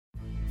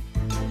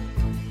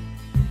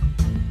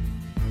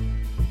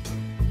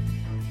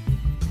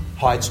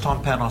Hi, it's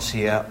Tom Panos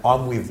here.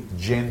 I'm with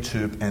Jen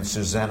Toop and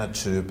Susanna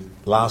Toop.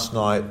 Last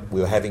night we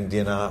were having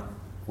dinner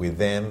with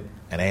them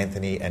and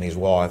Anthony and his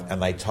wife,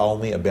 and they told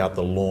me about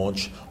the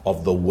launch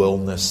of the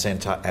Wellness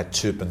Centre at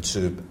Toop and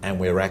Toop, and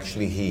we're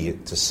actually here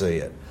to see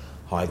it.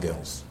 Hi,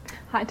 girls.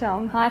 Hi,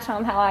 Tom. Hi,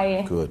 Tom. How are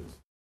you? Good.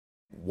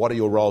 What are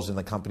your roles in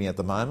the company at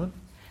the moment?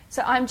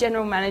 So I'm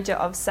General Manager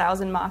of Sales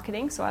and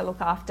Marketing, so I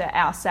look after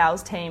our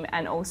sales team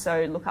and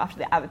also look after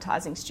the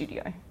advertising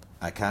studio.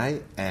 Okay,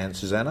 and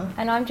Susanna?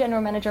 And I'm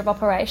General Manager of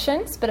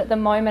Operations, but at the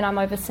moment I'm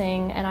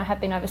overseeing, and I have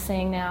been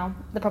overseeing now,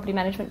 the Property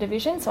Management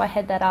Division, so I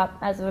head that up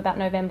as of about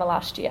November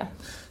last year.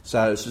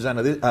 So,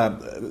 Susanna,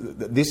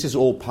 this is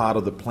all part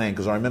of the plan,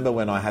 because I remember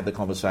when I had the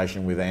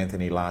conversation with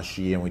Anthony last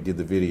year and we did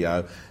the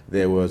video,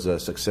 there was a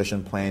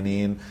succession plan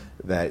in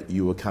that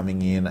you were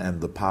coming in, and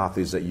the path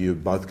is that you're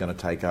both going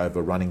to take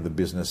over running the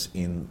business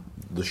in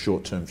the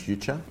short-term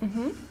future.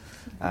 Mm-hmm.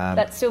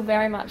 That's still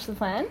very much the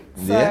plan.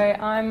 So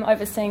I'm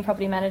overseeing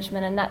property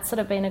management, and that's sort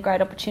of been a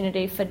great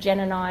opportunity for Jen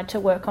and I to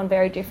work on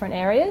very different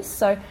areas.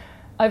 So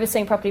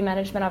overseeing property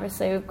management,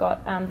 obviously we've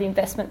got the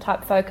investment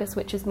type focus,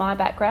 which is my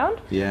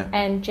background,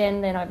 and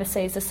Jen then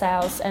oversees the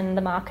sales and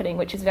the marketing,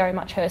 which is very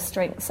much her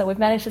strength. So we've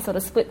managed to sort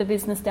of split the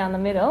business down the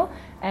middle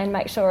and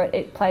make sure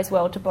it plays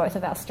well to both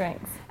of our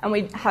strengths. And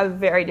we have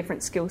very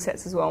different skill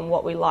sets as well and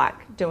what we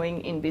like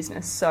doing in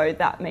business, so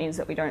that means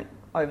that we don't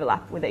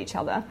overlap with each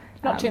other.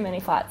 Not too many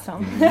fights,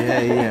 Tom.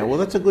 Yeah. Well,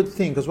 that's a good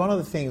thing, because one of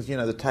the things, the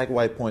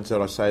takeaway points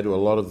that I say to a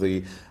lot of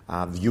the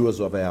viewers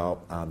of our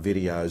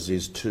videos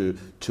is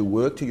to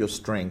work to your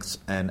strengths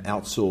and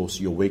outsource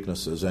your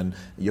weaknesses. And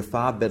you're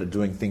far better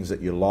doing things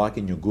that you like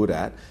and you're good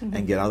at,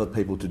 and get other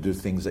people to do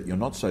things that you're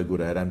not so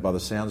good at. And by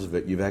the sounds of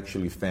it, you've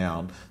actually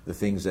found the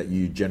things that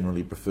you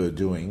generally prefer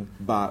doing.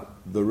 But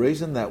the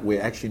reason that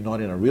we're actually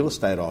not in a real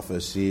estate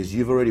office is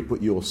you've already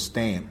put your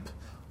stamp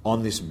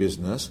on this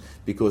business,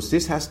 because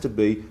this has to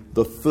be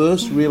the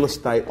first real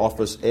estate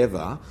office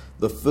ever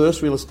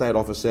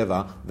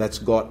that's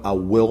got a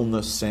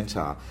wellness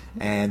centre.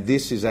 And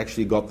this has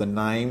actually got the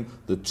name,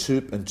 the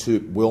Toop and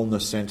Toop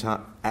Wellness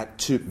Centre at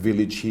Toop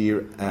Village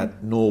here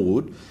at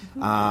Norwood.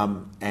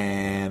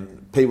 And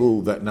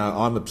people that know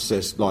I'm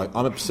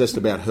obsessed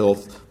about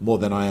health more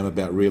than I am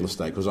about real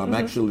estate, because I'm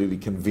actually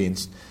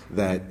convinced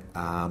that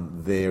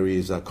there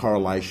is a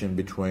correlation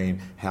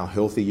between how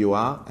healthy you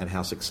are and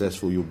how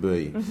successful you'll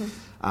be.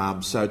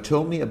 So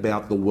tell me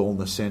about the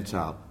Wellness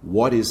Centre.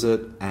 What is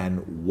it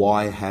and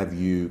why have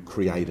you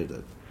created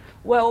it?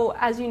 Well,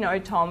 as you know,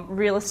 Tom,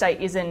 real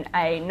estate isn't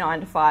a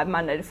 9 to 5,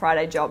 Monday to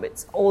Friday job.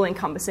 It's all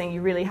encompassing.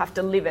 You really have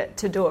to live it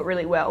to do it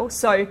really well.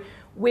 So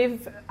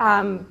we've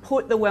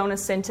put the Wellness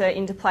Centre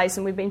into place,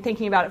 and we've been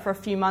thinking about it for a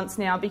few months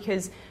now,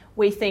 because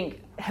we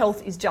think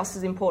health is just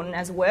as important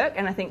as work,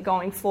 and I think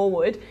going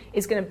forward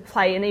is going to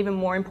play an even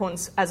more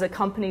importance as a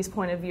company's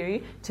point of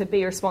view to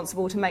be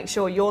responsible to make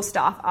sure your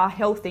staff are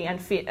healthy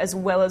and fit as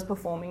well as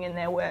performing in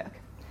their work.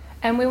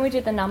 And when we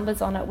did the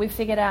numbers on it, we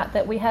figured out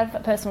that we have a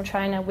personal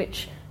trainer,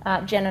 which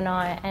Jen and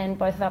I and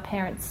both of our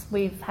parents,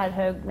 we've had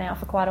her now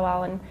for quite a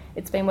while, and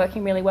it's been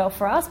working really well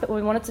for us, but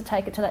we wanted to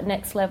take it to that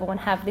next level and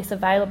have this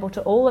available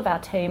to all of our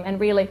team. And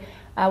really,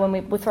 when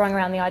we were throwing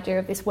around the idea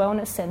of this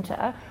wellness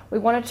centre, we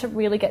wanted to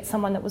really get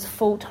someone that was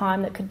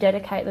full-time, that could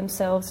dedicate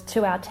themselves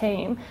to our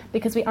team,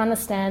 because we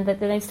understand that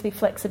there needs to be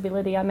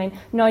flexibility. I mean,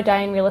 no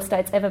day in real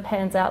estate ever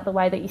pans out the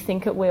way that you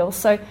think it will.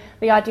 So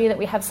the idea that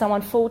we have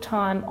someone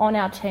full-time on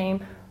our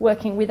team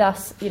working with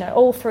us,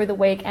 all through the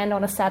week and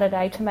on a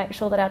Saturday, to make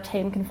sure that our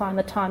team can find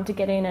the time to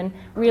get in and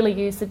really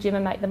use the gym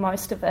and make the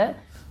most of it.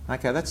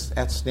 Okay, that's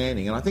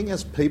outstanding. And I think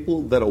as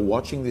people that are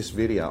watching this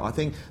video, I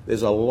think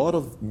there's a lot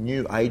of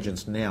new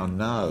agents now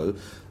know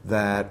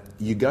that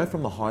you go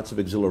from the heights of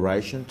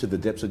exhilaration to the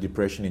depths of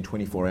depression in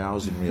 24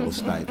 hours in real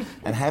estate.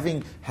 And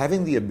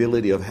having the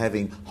ability of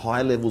having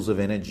high levels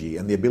of energy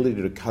and the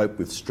ability to cope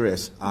with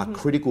stress are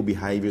critical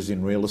behaviours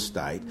in real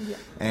estate. Yeah.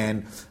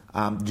 And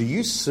do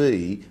you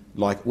see,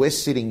 like we're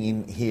sitting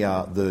in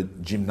here, the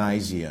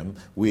gymnasium,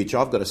 which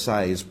I've got to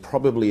say is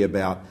probably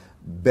about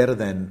better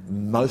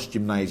than most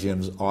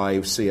gymnasiums I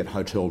see at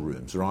hotel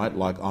rooms, right?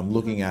 Like I'm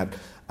looking at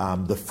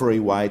the free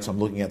weights, I'm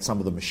looking at some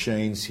of the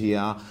machines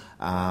here,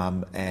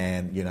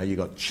 and you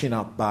got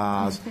chin-up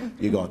bars,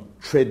 you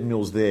got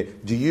treadmills there.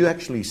 Do you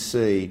actually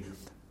see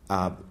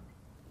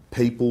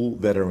people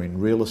that are in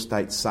real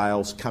estate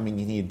sales coming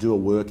in here, do a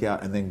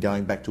workout and then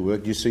going back to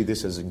work? Do you see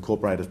this as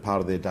incorporated as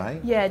part of their day?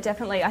 Yeah,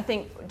 definitely. I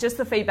think just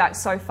the feedback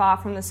so far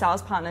from the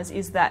sales partners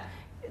is that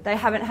they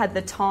haven't had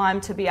the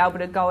time to be able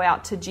to go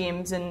out to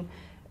gyms,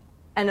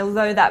 and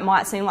although that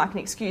might seem like an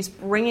excuse,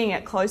 bringing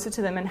it closer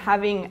to them and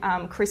having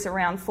Chris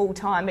around full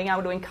time, being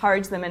able to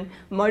encourage them and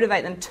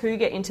motivate them to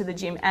get into the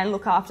gym and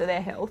look after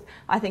their health,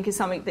 I think is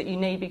something that you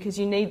need, because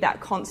you need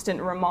that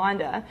constant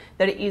reminder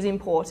that it is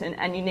important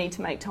and you need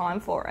to make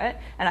time for it.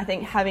 And I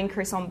think having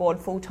Chris on board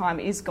full time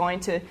is going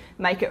to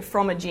make it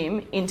from a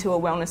gym into a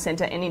wellness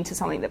centre and into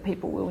something that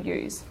people will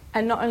use.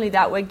 And not only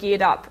that, we're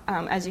geared up,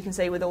 as you can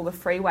see, with all the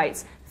free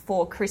weights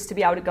for Chris to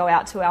be able to go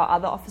out to our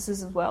other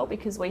offices as well,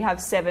 because we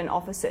have 7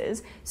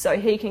 offices, so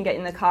he can get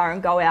in the car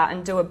and go out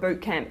and do a boot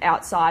camp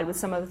outside with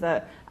some of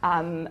the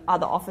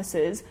other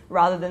offices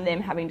rather than them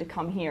having to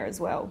come here as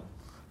well.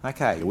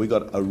 Okay, we've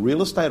got a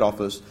real estate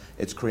office.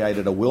 It's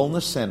created a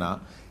wellness centre.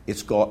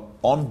 It's got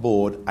on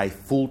board a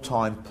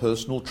full-time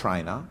personal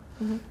trainer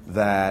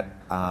that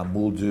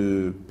will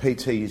do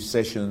PT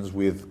sessions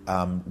with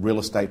real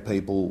estate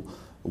people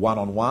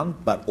one-on-one,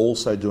 but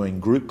also doing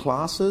group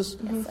classes.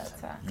 Yes,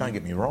 that's right. Don't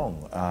get me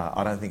wrong,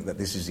 I don't think that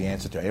this is the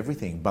answer to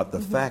everything, but the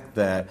fact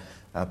that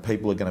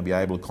people are going to be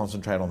able to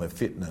concentrate on their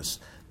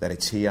fitness, that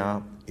it's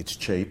here, it's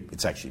cheap,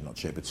 it's actually not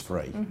cheap, it's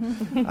free.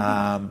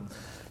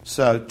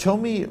 So tell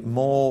me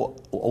more.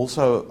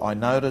 Also, I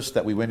noticed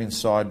that we went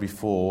inside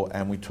before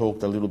and we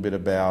talked a little bit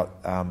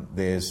about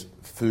there's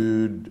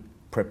food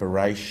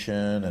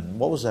preparation, and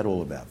what was that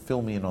all about?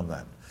 Fill me in on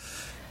that.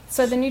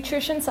 So the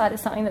nutrition side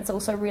is something that's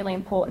also really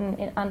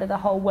important under the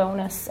whole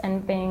wellness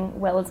and being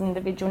well as an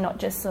individual, not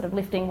just sort of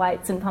lifting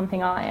weights and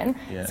pumping iron.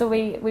 Yeah. So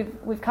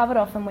we've covered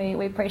off, and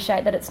we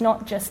appreciate that it's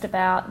not just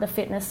about the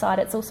fitness side,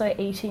 it's also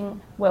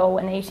eating well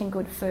and eating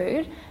good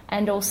food,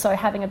 and also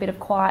having a bit of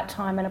quiet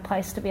time and a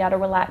place to be able to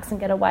relax and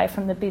get away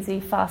from the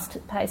busy,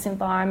 fast-paced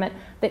environment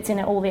that's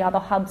in all the other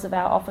hubs of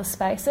our office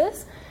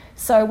spaces.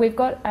 So we've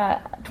got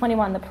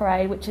 21 The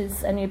Parade, which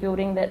is a new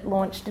building that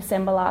launched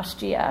December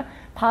last year.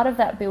 Part of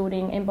that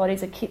building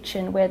embodies a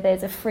kitchen where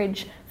there's a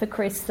fridge for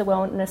Chris, the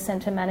Wellness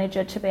Centre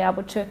manager, to be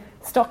able to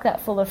stock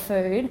that full of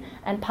food.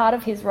 And part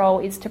of his role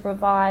is to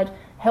provide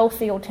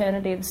healthy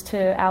alternatives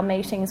to our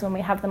meetings when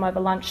we have them over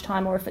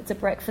lunchtime, or if it's a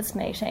breakfast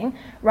meeting,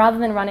 rather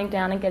than running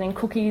down and getting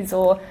cookies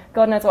or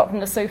God knows what from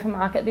the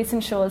supermarket. This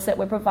ensures that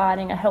we're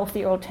providing a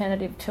healthier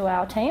alternative to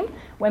our team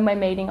when we're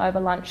meeting over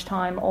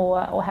lunchtime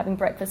or having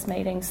breakfast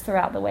meetings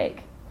throughout the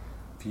week.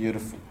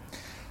 Beautiful.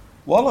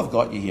 While I've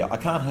got you here, I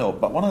can't help,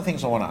 but one of the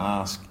things I want to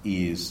ask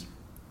is,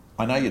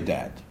 I know your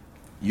dad.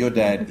 Your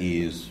dad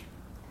is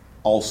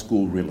old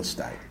school real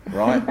estate,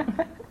 right?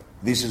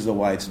 This is the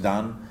way it's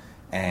done.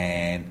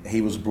 And he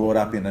was brought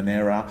up in an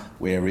era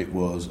where it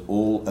was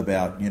all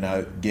about,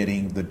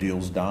 getting the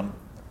deals done.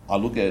 I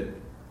look at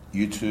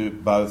you two,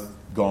 both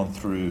gone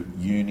through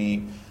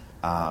uni,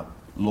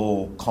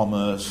 law,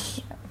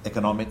 commerce,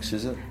 economics,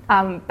 is it?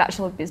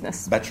 Bachelor of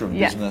Business. Bachelor of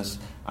Business,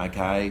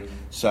 okay.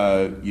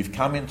 So you've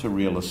come into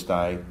real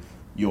estate.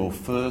 Your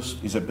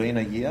first, is it been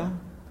a year?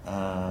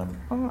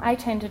 18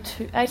 months.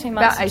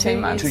 About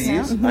 18 months. 2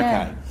 years? Now. Okay.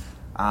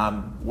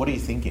 Yeah. What are you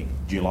thinking?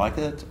 Do you like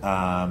it?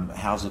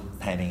 How's it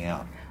panning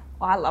out?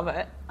 I love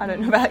it. I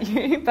don't know about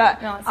you,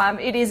 but Nice.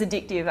 It is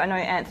addictive. I know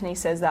Anthony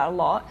says that a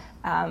lot,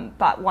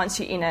 but once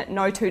you're in it,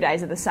 no 2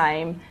 days are the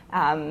same.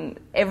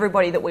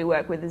 Everybody that we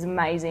work with is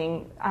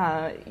amazing.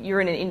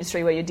 You're in an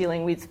industry where you're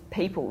dealing with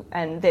people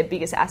and their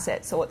biggest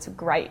assets, so it's a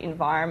great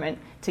environment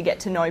to get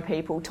to know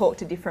people, talk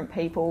to different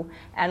people,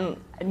 and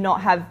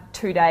not have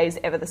 2 days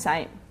ever the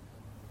same.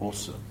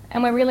 Awesome.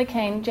 And we're really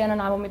keen, Jen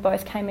and I, when we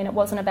both came in, it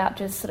wasn't about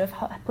just sort of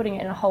putting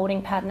it in a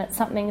holding pattern. It's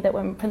something that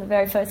from the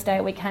very first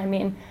day we came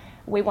in,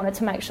 we wanted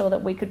to make sure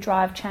that we could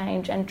drive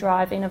change and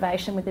drive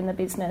innovation within the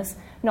business,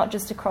 not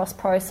just across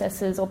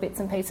processes or bits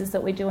and pieces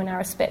that we do in our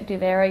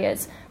respective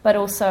areas, but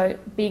also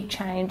big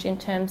change in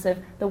terms of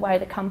the way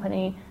the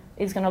company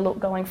is going to look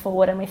going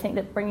forward. And we think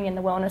that bringing in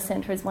the Wellness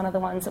Centre is one of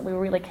the ones that we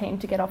were really keen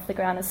to get off the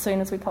ground as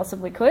soon as we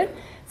possibly could.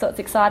 So it's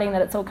exciting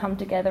that it's all come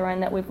together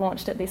and that we've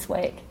launched it this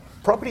week.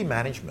 Property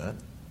management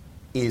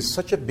is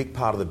such a big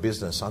part of the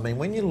business. I mean,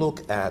 when you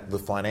look at the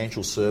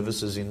financial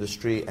services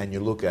industry and you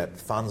look at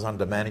funds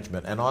under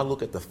management, and I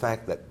look at the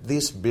fact that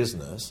this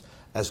business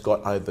has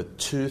got over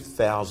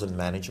 2,000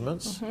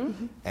 managements,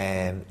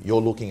 and you're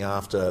looking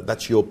after,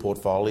 that's your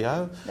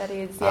portfolio. That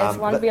is, yes,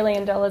 $1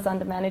 billion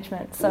under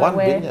management. So $1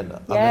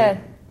 billion? Yeah.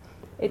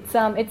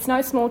 It's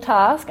no small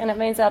task, and it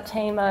means our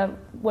team are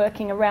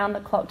working around the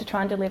clock to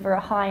try and deliver a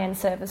high-end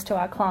service to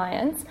our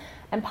clients.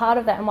 And part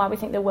of that, and why we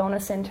think the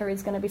Wellness Centre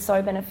is going to be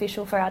so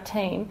beneficial for our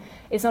team,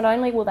 is not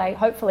only will they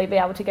hopefully be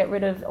able to get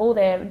rid of all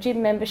their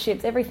gym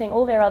memberships, everything,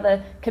 all their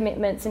other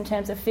commitments in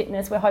terms of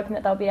fitness, we're hoping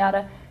that they'll be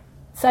able to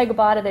say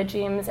goodbye to their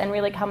gyms and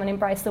really come and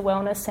embrace the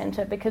Wellness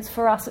Centre, because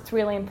for us it's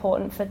really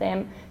important for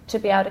them to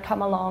be able to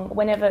come along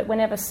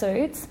whenever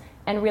suits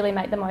and really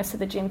make the most of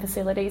the gym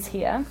facilities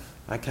here.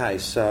 Okay,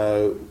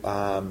 so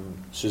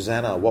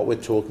Susanna, what we're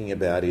talking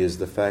about is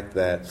the fact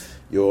that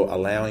you're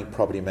allowing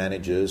property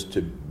managers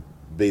to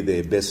be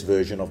their best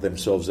version of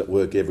themselves at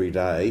work every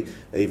day,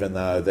 even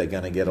though they're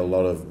going to get a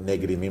lot of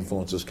negative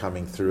influences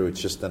coming through.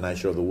 It's just the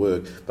nature of the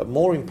work. But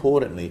more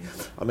importantly,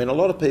 I mean, a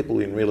lot of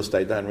people in real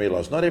estate don't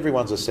realise not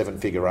everyone's a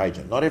seven-figure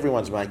agent. Not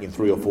everyone's making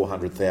 $300,000 or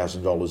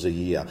 $400,000 a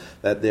year.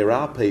 That there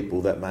are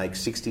people that make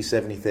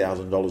 $60,000,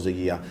 $70,000 a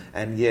year,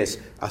 and yes,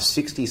 a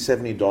 $60,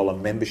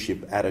 $70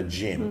 membership at a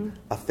gym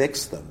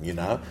affects them,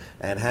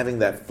 and having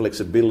that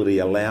flexibility,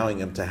 allowing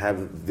them to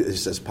have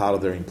this as part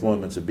of their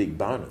employment is a big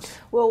bonus.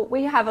 Well,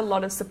 we have a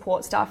lot of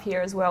support staff here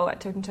as well at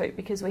Toot and Toot,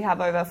 because we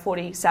have over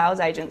 40 sales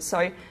agents.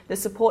 So the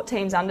support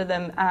teams under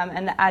them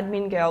and the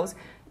admin girls,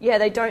 Yeah,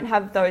 they don't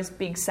have those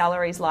big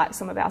salaries like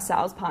some of our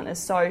sales partners.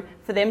 So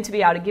for them to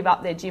be able to give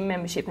up their gym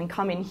membership and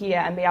come in here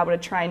and be able to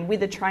train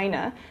with a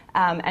trainer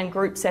and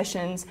group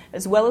sessions,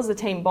 as well as the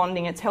team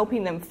bonding, it's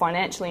helping them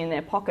financially in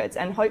their pockets.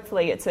 And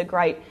hopefully it's a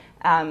great,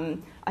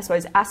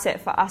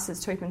 asset for us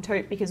as Toop and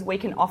Toop, because we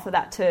can offer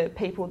that to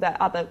people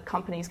that other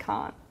companies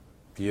can't.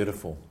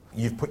 Beautiful.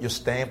 You've put your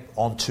stamp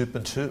on Toop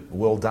and Toop.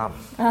 Well done.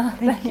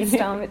 Thank you,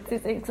 Tom.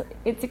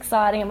 It's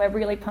exciting, and we're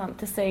really pumped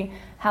to see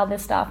how the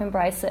staff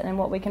embrace it and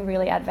what we can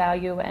really add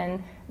value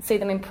and see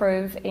them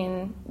improve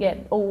in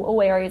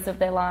all areas of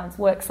their lives,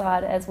 work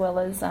side as well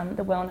as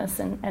the wellness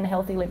and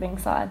healthy living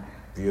side.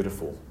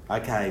 Beautiful.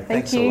 Okay,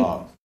 Thank a you.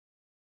 lot.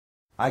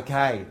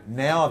 Okay,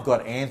 now I've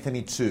got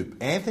Anthony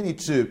Toop. Anthony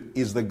Toop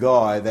is the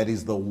guy that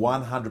is the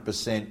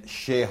 100%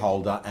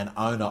 shareholder and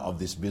owner of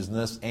this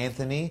business.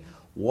 Anthony,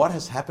 what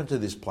has happened to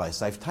this place?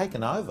 They've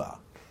taken over.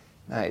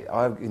 Mate,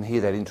 I can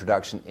hear that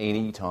introduction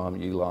any time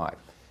you like.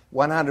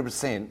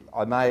 100%,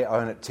 I may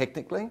own it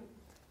technically,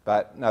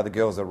 but no, the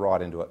girls are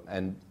right into it.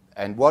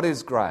 And what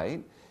is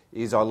great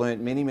is I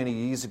learnt many, many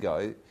years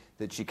ago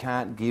that you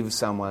can't give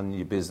someone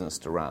your business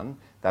to run.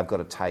 They've got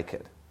to take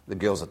it. The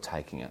girls are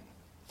taking it.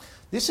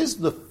 This is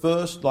the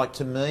first,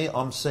 to me,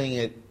 I'm seeing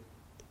it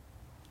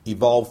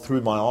evolve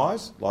through my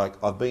eyes.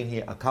 I've been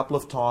here a couple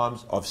of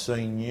times. I've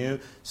seen you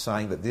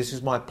saying that this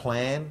is my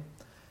plan.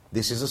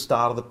 This is the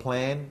start of the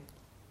plan.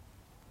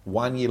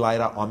 1 year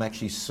later, I'm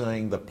actually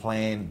seeing the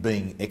plan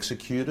being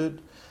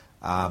executed.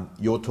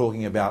 You're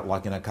talking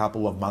about in a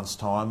couple of months'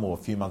 time or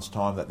a few months'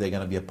 time that they're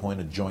going to be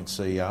appointed joint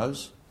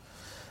CEOs.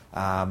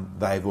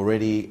 They've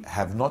already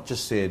have not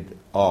just said,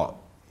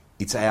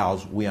 it's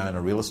ours, we own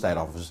a real estate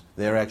office.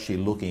 They're actually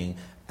looking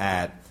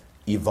at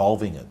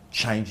evolving it,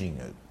 changing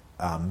it,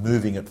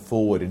 moving it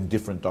forward in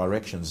different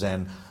directions.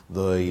 And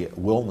the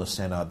Wellness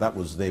Centre, that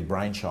was their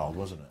brainchild,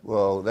 wasn't it?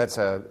 Well, that's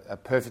a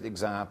perfect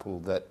example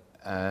that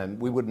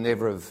we would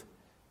never have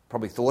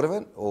probably thought of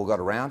it or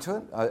got around to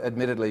it.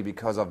 Admittedly,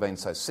 because I've been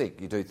so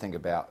sick, you do think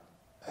about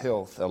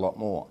health a lot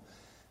more.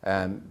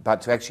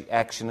 But to actually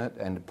action it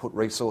and to put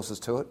resources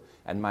to it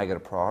and make it a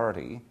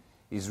priority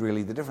is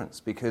really the difference,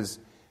 because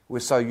we're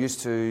so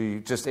used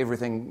to just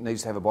everything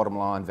needs to have a bottom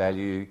line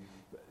value.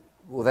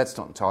 Well, that's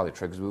not entirely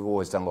true, because we've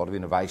always done a lot of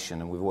innovation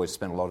and we've always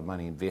spent a lot of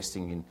money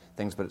investing in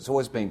things, but it's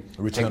always been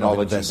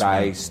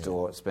technology-based,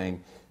 or it's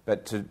been...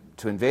 But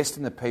to invest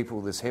in the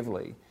people this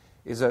heavily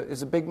is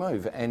a big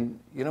move, and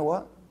you know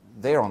what?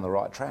 They're on the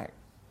right track.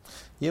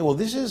 Yeah, well,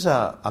 this is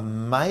a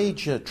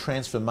major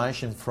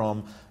transformation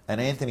from an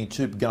Anthony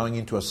Toop going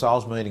into a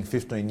sales meeting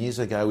 15 years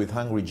ago with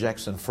Hungry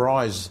Jacks and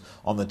fries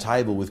on the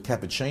table with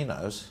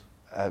cappuccinos.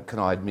 Can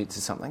I admit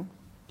to something?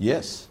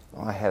 Yes.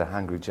 I had a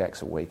Hungry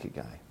Jacks a week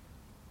ago.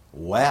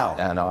 Wow.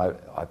 And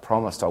I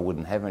promised I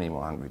wouldn't have any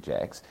more Hungry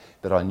Jacks,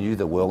 but I knew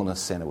the Wellness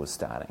Centre was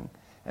starting,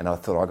 and I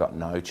thought I got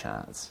no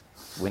chance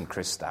when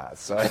Chris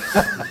starts. So,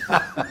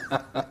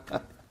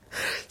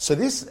 so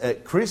this,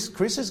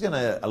 Chris is going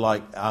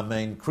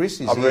to, Chris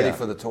is I'm here. ready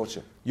for the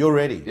torture. You're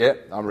ready? Yeah,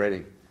 I'm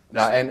ready.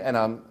 No, and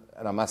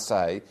I must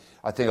say,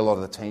 I think a lot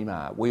of the team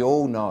are. We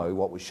all know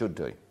what we should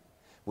do.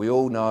 We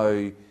all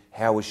know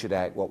how we should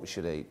act, what we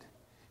should eat.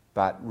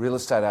 But real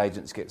estate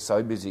agents get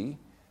so busy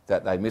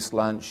that they miss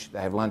lunch,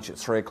 they have lunch at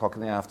 3 o'clock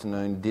in the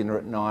afternoon, dinner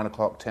at 9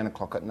 o'clock, 10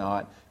 o'clock at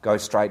night, go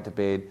straight to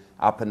bed,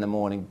 up in the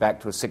morning, back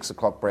to a 6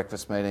 o'clock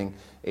breakfast meeting,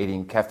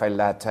 eating cafe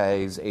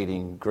lattes,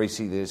 eating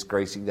greasy this,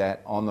 greasy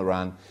that, on the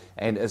run.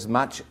 And as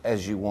much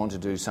as you want to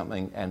do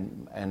something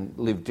and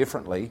live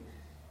differently,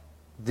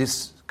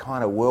 this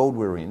kind of world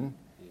we're in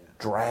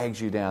drags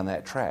you down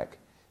that track.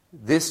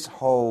 This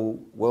whole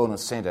Wellness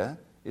Centre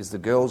is the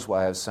girls'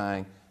 way of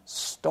saying,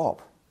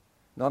 stop.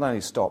 Not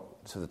only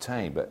stop to the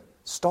team, but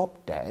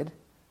stop, Dad,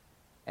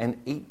 and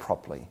eat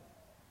properly.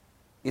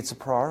 It's a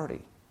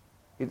priority.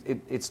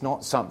 It's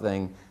not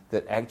something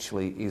that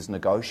actually is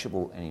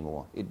negotiable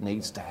anymore. It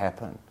needs to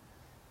happen.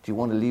 Do you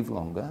want to live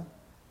longer?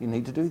 You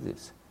need to do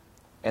this.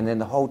 And then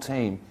the whole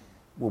team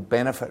will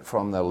benefit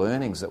from the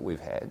learnings that we've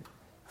had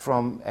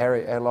from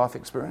our life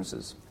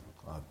experiences.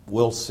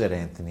 Well said,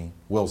 Anthony.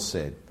 Well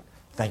said.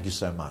 Thank you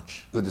so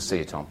much. Good to see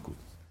you, Tom.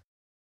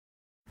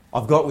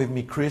 I've got with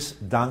me Chris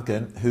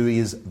Duncan, who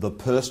is the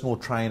personal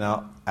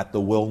trainer at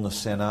the Wellness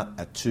Centre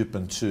at Toop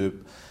and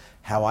Toop.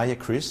 How are you,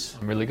 Chris?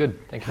 I'm really good,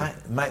 thank you. Hey,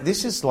 mate,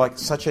 this is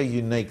such a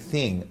unique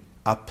thing.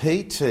 A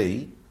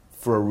PT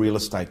for a real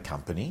estate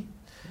company.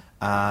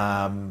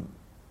 How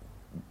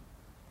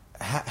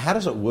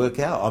does it work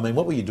out? I mean,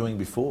 what were you doing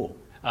before?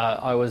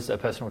 I was a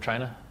personal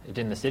trainer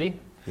in the city.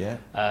 Yeah.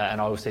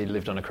 And I also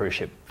lived on a cruise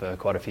ship for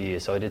quite a few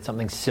years, so I did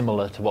something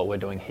similar to what we're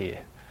doing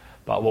here.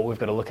 But what we've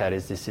got to look at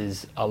is this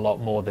is a lot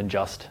more than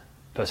just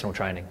personal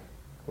training.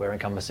 We're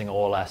encompassing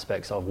all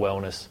aspects of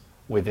wellness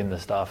within the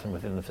staff and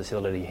within the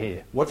facility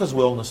here. What does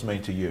wellness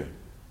mean to you?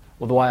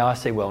 Well, the way I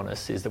see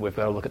wellness is that we've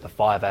got to look at the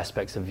 5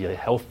 aspects of your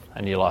health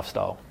and your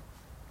lifestyle.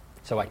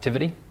 So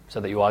activity, so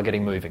that you are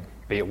getting moving,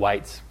 be it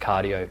weights,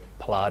 cardio,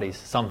 Pilates,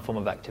 some form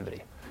of activity.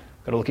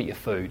 We've got to look at your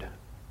food.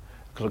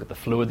 We've got to look at the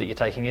fluid that you're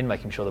taking in,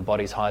 making sure the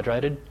body's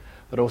hydrated,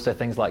 but also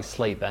things like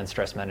sleep and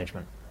stress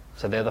management.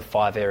 So they're the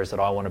 5 areas that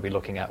I want to be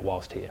looking at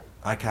whilst here.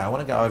 Okay, I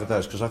want to go over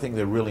those because I think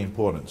they're really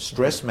important.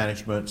 Stress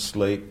management,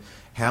 sleep,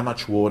 how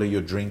much water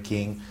you're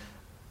drinking,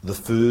 the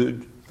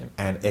food,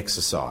 and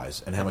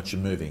exercise, and how much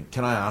you're moving.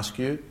 Can I ask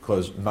you,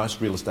 because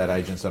most real estate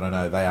agents that I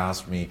know, they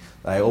ask me,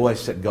 they always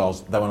set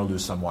goals, they want to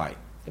lose some weight.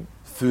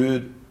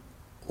 Food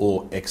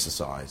or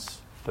exercise?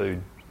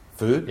 Food.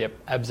 Food? Yep,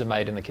 abs are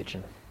made in the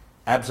kitchen.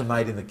 Abs are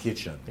made in the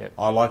kitchen. Yep.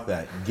 I like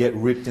that. Get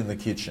ripped in the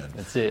kitchen.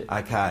 That's it.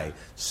 Okay,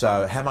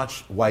 so how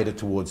much weighted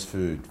towards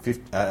food?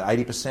 80%,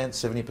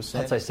 70%?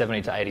 I'd say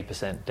 70 to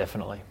 80%,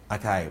 definitely.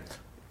 Okay,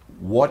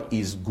 what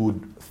is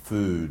good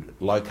food?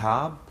 Low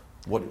carb?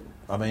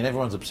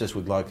 Everyone's obsessed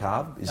with low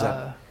carb. Is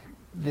that?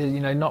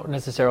 Not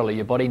necessarily.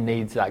 Your body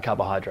needs that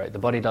carbohydrate. The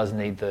body does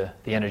need the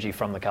energy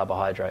from the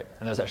carbohydrate.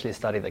 And there was actually a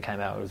study that came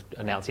out, it was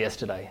announced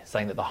yesterday,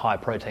 saying that the high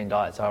protein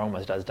diets are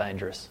almost as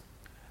dangerous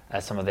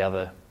as some of the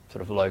other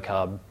sort of low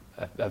carb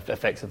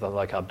effects of the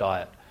low carb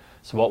diet.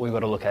 So what we've got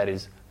to look at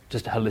is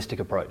just a holistic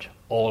approach,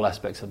 all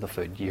aspects of the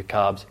food, your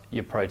carbs,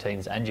 your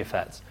proteins and your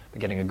fats, but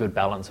getting a good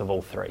balance of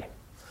all three.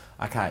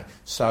 Okay,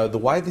 so the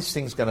way this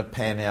thing's going to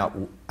pan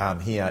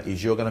out here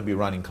is you're going to be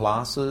running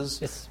classes.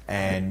 Yes.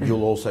 And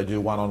you'll also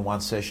do one-on-one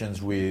sessions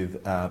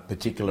with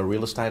particular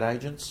real estate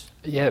agents?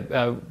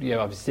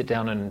 I sit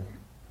down and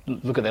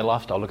look at their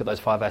lifestyle, look at those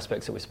 5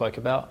 aspects that we spoke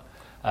about.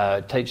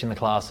 Teaching the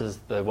classes,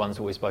 the ones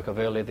that we spoke of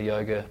earlier, the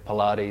yoga,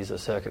 Pilates, a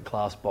circuit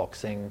class,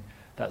 boxing,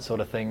 that sort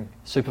of thing.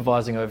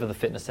 Supervising over the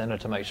fitness centre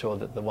to make sure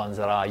that the ones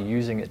that are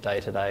using it day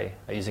to day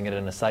are using it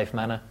in a safe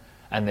manner,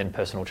 and then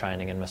personal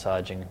training and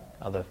massaging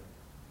other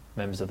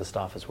members of the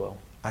staff as well.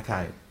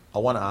 Okay, I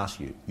want to ask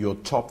you, your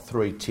top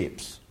 3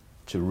 tips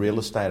to real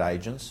estate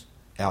agents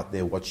out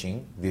there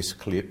watching this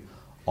clip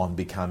on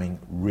becoming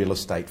real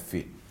estate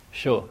fit.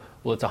 Sure.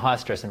 Well, it's a high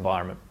stress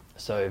environment.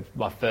 So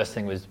my first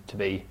thing was to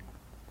be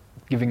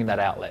giving that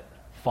outlet.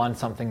 Find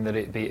something that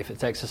if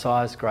it's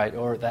exercise, great,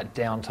 or at that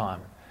downtime.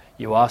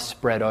 You are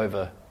spread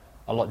over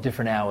a lot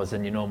different hours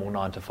than your normal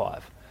 9 to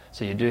 5.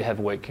 So you do have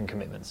weekend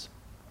commitments.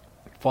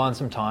 Find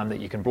some time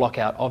that you can block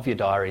out of your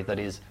diary that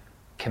is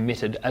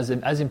committed, as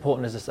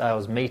important as a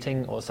sales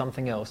meeting or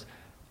something else,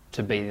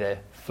 to be there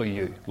for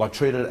you. Like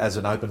treat it as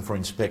an open for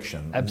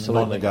inspection.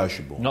 Absolutely.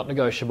 Non-negotiable. Not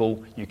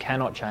negotiable, you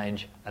cannot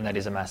change, and that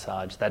is a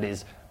massage, that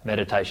is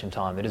meditation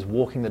time, it is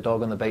walking the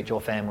dog on the beach or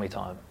family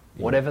time.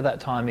 Yeah. Whatever that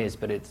time is,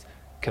 but it's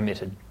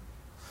committed.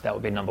 That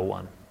would be number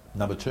 1.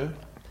 Number 2?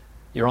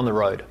 You're on the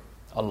road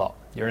a lot.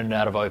 You're in and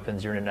out of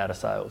opens, you're in and out of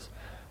sales.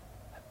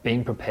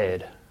 Being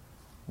prepared.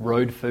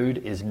 Road food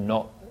is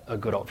not a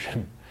good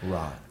option.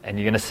 Right. And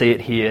you're going to see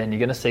it here, and you're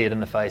going to see it in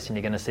the face, and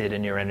you're going to see it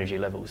in your energy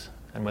levels.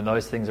 And when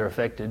those things are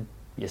affected,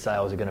 your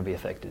sales are going to be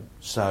affected.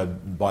 So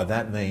by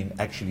that mean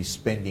actually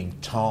spending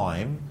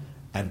time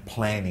and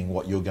planning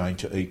what you're going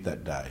to eat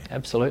that day.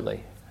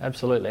 Absolutely,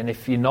 absolutely. And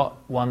if you're not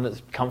one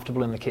that's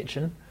comfortable in the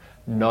kitchen,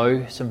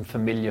 know some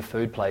familiar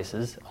food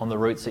places on the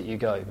routes that you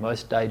go.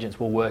 Most agents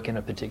will work in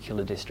a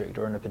particular district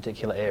or in a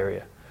particular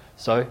area.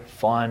 So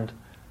find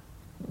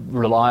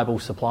reliable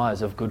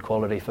suppliers of good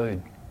quality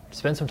food.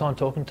 Spend some time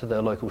talking to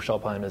the local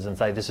shop owners and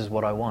say, this is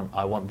what I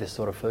want this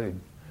sort of food.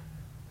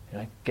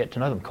 Get to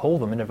know them, call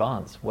them in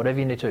advance, whatever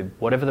you need to,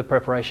 whatever the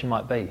preparation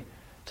might be.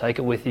 Take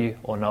it with you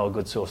or know a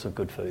good source of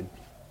good food.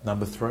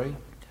 Number 3?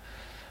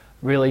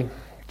 Really,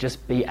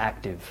 just be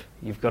active.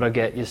 You've got to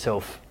get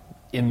yourself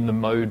in the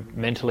mode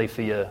mentally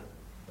for your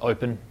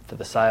open, for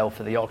the sale,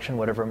 for the auction,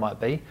 whatever it might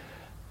be.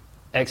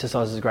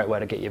 Exercise is a great way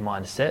to get your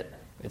mind set.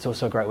 It's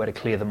also a great way to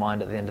clear the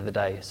mind at the end of the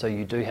day, so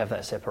you do have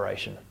that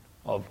separation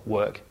of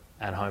work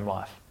and home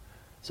life.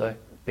 So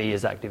be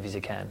as active as you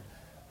can.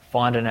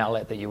 Find an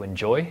outlet that you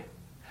enjoy.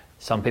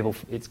 Some people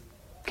it's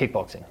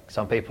kickboxing,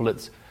 some people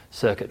it's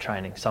circuit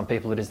training, some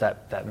people it is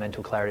that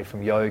mental clarity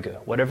from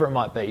yoga. Whatever it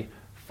might be,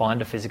 find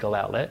a physical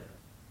outlet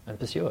and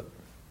pursue it.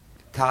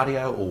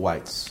 Cardio or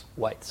weights?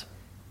 Weights.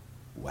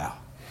 Wow.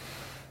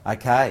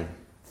 Okay,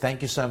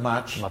 thank you so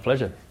much. My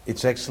pleasure.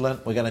 It's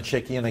excellent. We're going to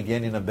check in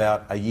again in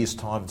about a year's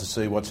time to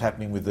see what's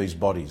happening with these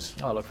bodies.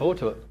 I look forward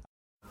to it.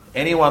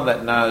 Anyone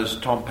that knows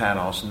Tom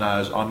Panos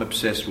knows I'm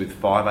obsessed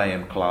with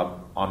 5am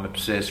Club. I'm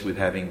obsessed with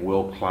having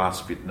world-class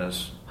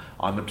fitness.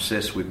 I'm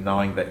obsessed with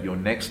knowing that your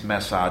next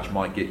massage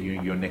might get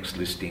you your next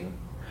listing.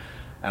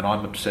 And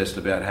I'm obsessed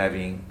about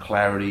having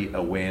clarity,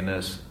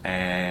 awareness,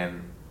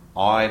 and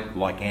I,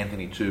 like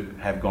Anthony too,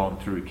 have gone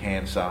through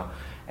cancer,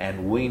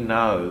 and we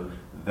know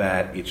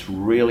that it's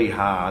really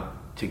hard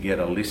to get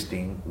a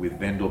listing with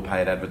vendor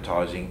paid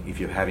advertising if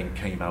you're having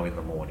chemo in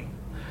the morning.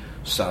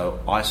 So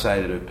I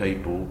say to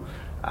people,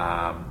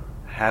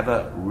 have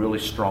a really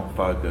strong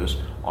focus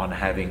on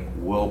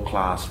having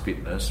world-class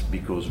fitness,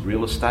 because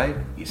real estate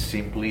is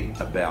simply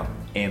about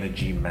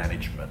energy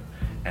management,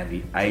 and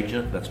the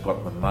agent that's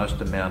got the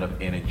most amount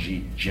of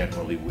energy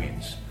generally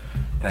wins.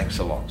 Thanks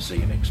a lot. See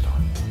you next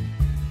time.